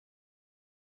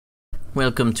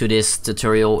Welcome to this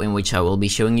tutorial in which I will be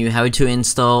showing you how to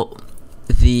install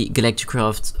the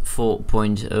Galacticraft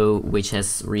 4.0, which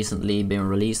has recently been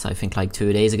released, I think like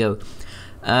 2 days ago.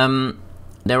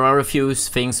 There are a few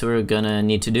things we're gonna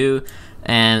need to do,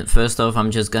 and first off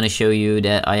I'm just gonna show you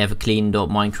that I have a clean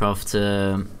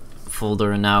 .minecraft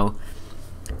folder now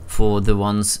for the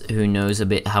ones who knows a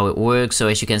bit how it works. So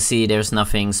as you can see, there's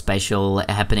nothing special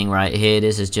happening right here.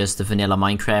 This is just the vanilla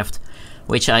Minecraft,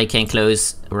 which I can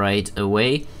close right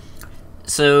away.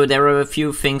 So there are a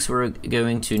few things we're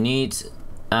going to need,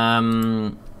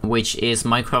 which is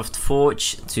Minecraft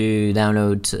Forge to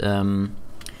download,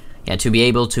 to be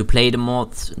able to play the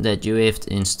mod that you have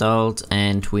installed,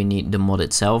 and we need the mod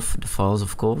itself, the files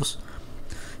of course.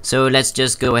 So let's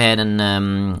just go ahead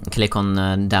and click on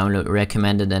download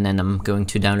recommended, and then I'm going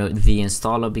to download the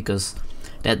installer because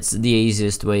that's the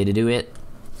easiest way to do it.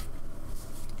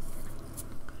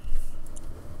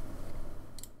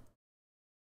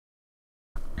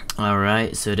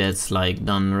 Alright, so that's like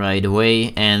done right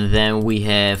away, and then we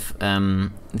have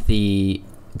the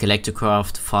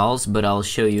Galacticraft files, but I'll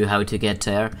show you how to get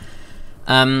there.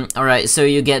 Alright, so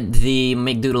you get the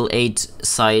McDoodle 8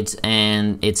 site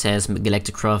and it says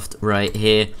Galacticraft right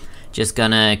here. Just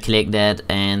gonna click that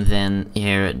and then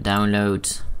here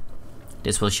download.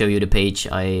 This will show you the page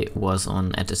I was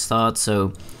on at the start.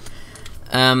 So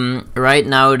right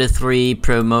now the 3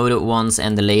 promoted ones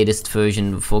and the latest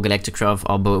version for Galacticraft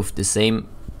are both the same.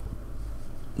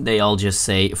 They all just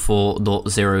say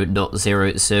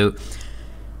 4.0.0. So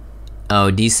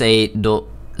these say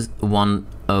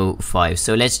 .105.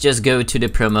 So let's just go to the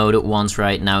promoted ones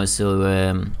right now.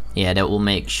 So yeah, that will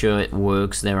make sure it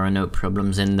works. There are no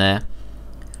problems in there.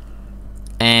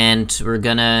 And we're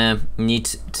gonna need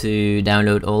to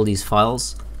download all these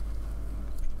files.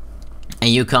 And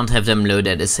you can't have them load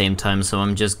at the same time, so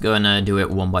I'm just gonna do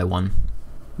it one by one,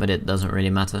 but it doesn't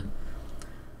really matter.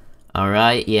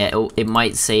 Alright, yeah, it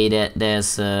might say that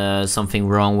there's something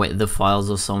wrong with the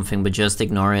files or something, but just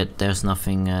ignore it. There's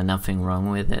nothing wrong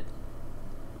with it.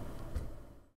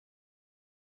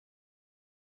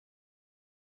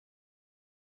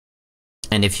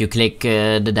 And if you click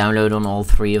the download on all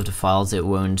 3 of the files, it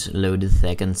won't load the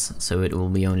seconds, so it will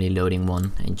be only loading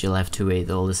one, and you'll have to wait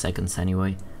all the seconds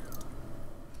anyway.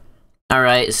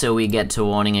 Alright, so we get to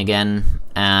warning again,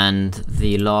 and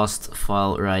the last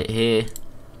file right here.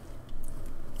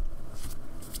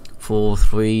 4,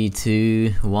 3,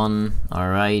 2, 1,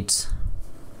 alright.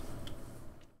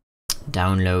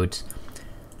 Download.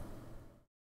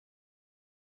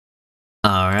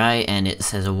 Alright, and it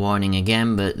says a warning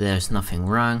again, but there's nothing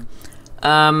wrong.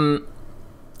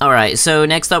 Alright, so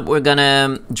next up we're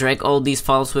gonna drag all these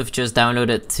files we've just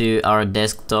downloaded to our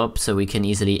desktop so we can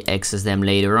easily access them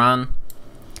later on.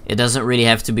 It doesn't really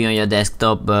have to be on your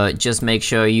desktop, but just make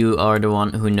sure you are the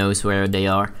one who knows where they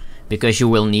are, because you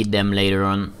will need them later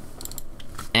on.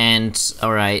 And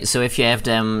alright, so if you have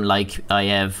them like I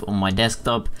have on my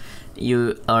desktop,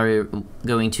 you are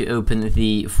going to open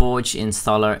the Forge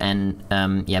installer and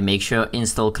yeah, make sure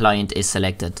install client is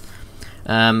selected.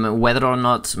 Whether or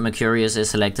not Mercurius is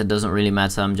selected doesn't really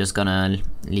matter. I'm just gonna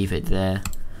leave it there.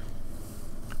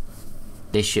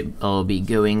 This should all be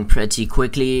going pretty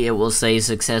quickly. It will say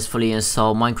successfully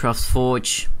install Minecraft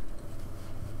Forge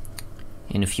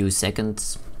in a few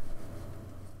seconds.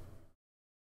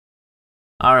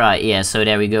 Alright, yeah, so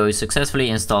there we go. Successfully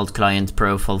installed client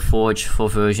profile Forge for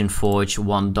version Forge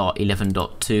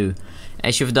 1.11.2.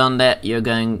 As you've done that, you're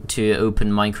going to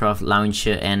open Minecraft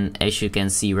Launcher, and as you can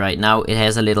see right now, it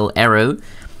has a little arrow.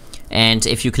 And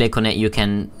if you click on it, you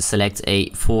can select a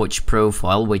Forge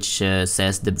profile, which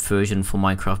says the version for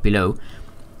Minecraft below,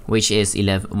 which is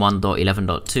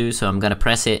 1.11.2. So I'm gonna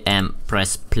press it and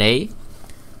press play,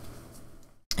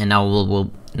 and now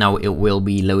it will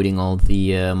be loading all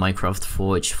the Minecraft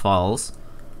Forge files.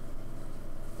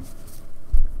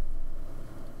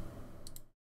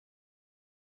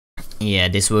 Yeah,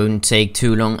 this won't take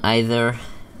too long either.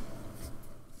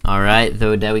 Alright,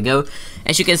 so there we go.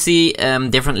 As you can see,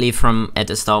 differently from at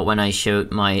the start when I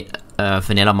showed my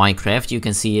vanilla Minecraft, you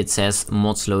can see it says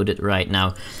mods loaded right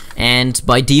now. And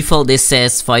by default this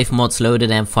says 5 mods loaded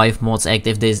and 5 mods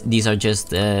active. These are just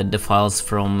the files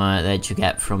from that you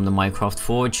get from the Minecraft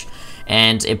Forge.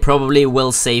 And it probably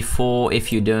will say 4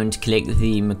 if you don't click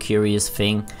the Mercurius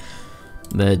thing.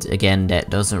 But again, that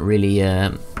doesn't really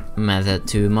matter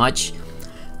too much.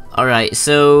 Alright,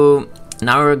 so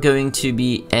now we're going to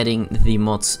be adding the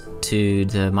mods to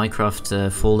the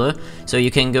Minecraft folder. So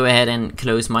you can go ahead and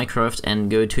close Minecraft and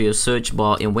go to your search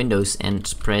bar in Windows and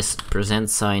press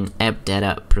 %, app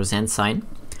data %.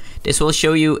 This will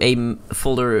show you a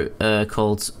folder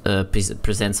called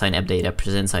present sign app data,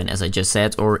 present sign as I just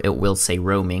said, or it will say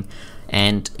roaming,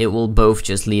 and it will both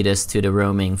just lead us to the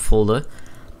roaming folder.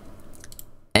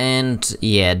 And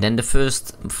yeah, then the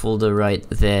first folder right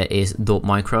there is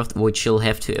 .minecraft, which you'll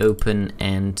have to open,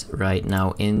 and right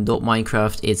now in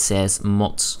 .minecraft it says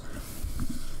mods,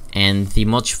 and the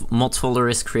mods folder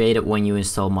is created when you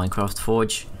install Minecraft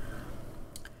Forge.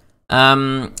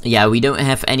 Yeah, we don't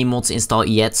have any mods installed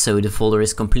yet, so the folder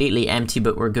is completely empty,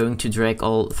 but we're going to drag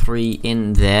all 3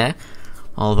 in there,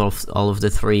 all of the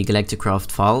 3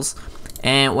 Galacticraft files.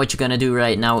 And what you're gonna do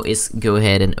right now is go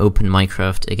ahead and open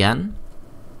Minecraft again.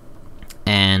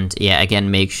 And yeah,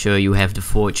 again, make sure you have the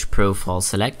Forge profile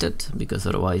selected, because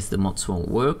otherwise the mods won't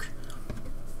work.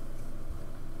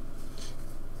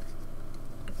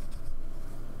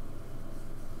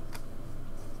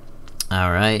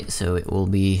 Alright, so it will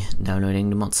be downloading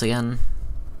the mods again.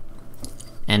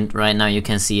 And right now you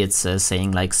can see it's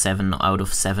saying like 7 out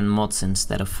of 7 mods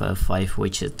instead of 5,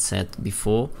 which it said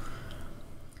before.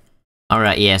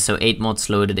 Alright, yeah, so 8 mods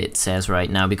loaded it says right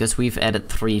now, because we've added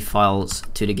 3 files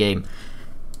to the game.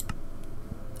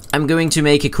 I'm going to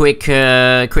make a quick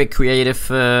creative,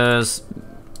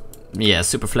 yeah,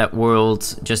 super flat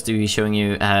world, just to be showing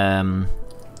you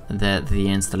that the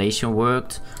installation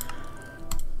worked.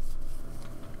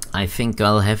 I think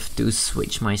I'll have to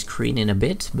switch my screen in a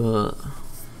bit, but...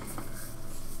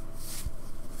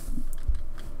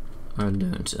 or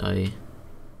don't I?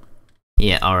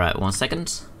 Yeah, alright, 1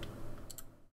 second.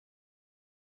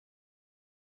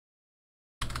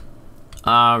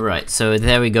 Alright, so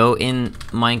there we go in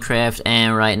Minecraft,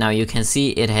 and right now you can see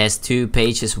it has 2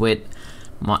 pages with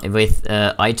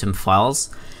item files.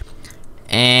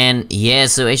 And yeah,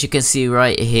 so as you can see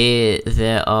right here,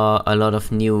 there are a lot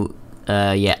of new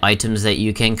yeah, items that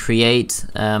you can create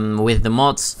with the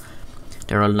mods.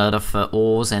 There are a lot of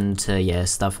ores and yeah,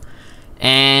 stuff.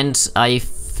 And I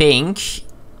think,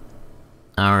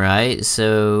 alright,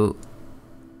 so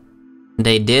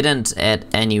they didn't add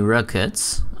any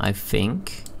rockets, I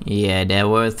think. Yeah, there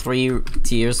were 3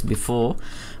 tiers before,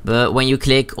 but when you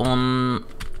click on,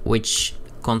 which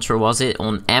control was it,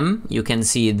 on M, you can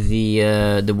see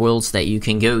the worlds that you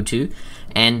can go to.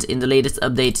 And in the latest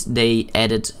update they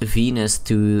added Venus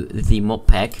to the mod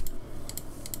pack.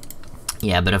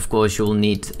 Yeah, but of course you'll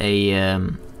need a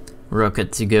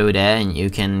rocket to go there, and you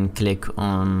can click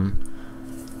on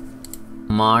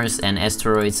Mars and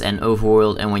asteroids and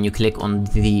overworld, and when you click on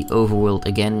the overworld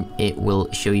again, it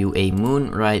will show you a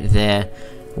moon right there,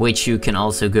 which you can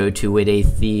also go to with a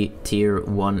tier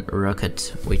 1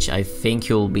 rocket, which I think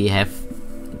you'll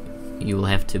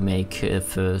have to make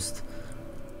first.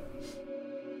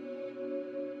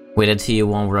 With a tier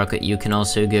 1 rocket you can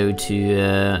also go to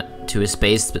a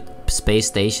space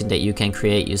station that you can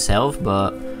create yourself,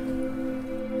 but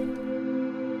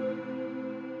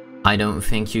I don't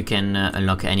think you can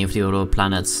unlock any of the other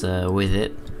planets with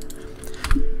it.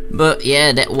 But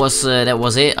yeah, that was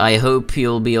it. I hope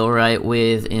you'll be alright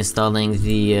with installing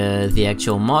the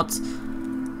actual mod.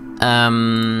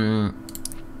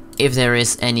 If there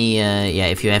is any, yeah,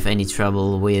 if you have any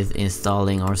trouble with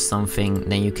installing or something,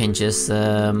 then you can just,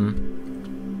 yeah,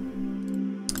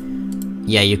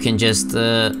 you can just,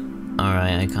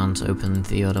 alright, I can't open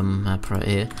the other map right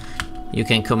here. You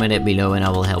can comment it below and I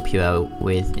will help you out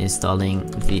with installing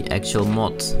the actual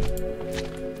mod.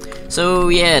 So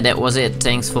yeah, that was it.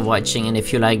 Thanks for watching, and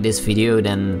if you like this video,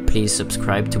 then please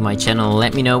subscribe to my channel.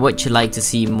 Let me know what you'd like to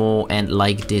see more and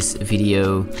like this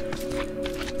video.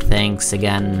 Thanks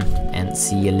again, and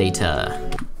see you later.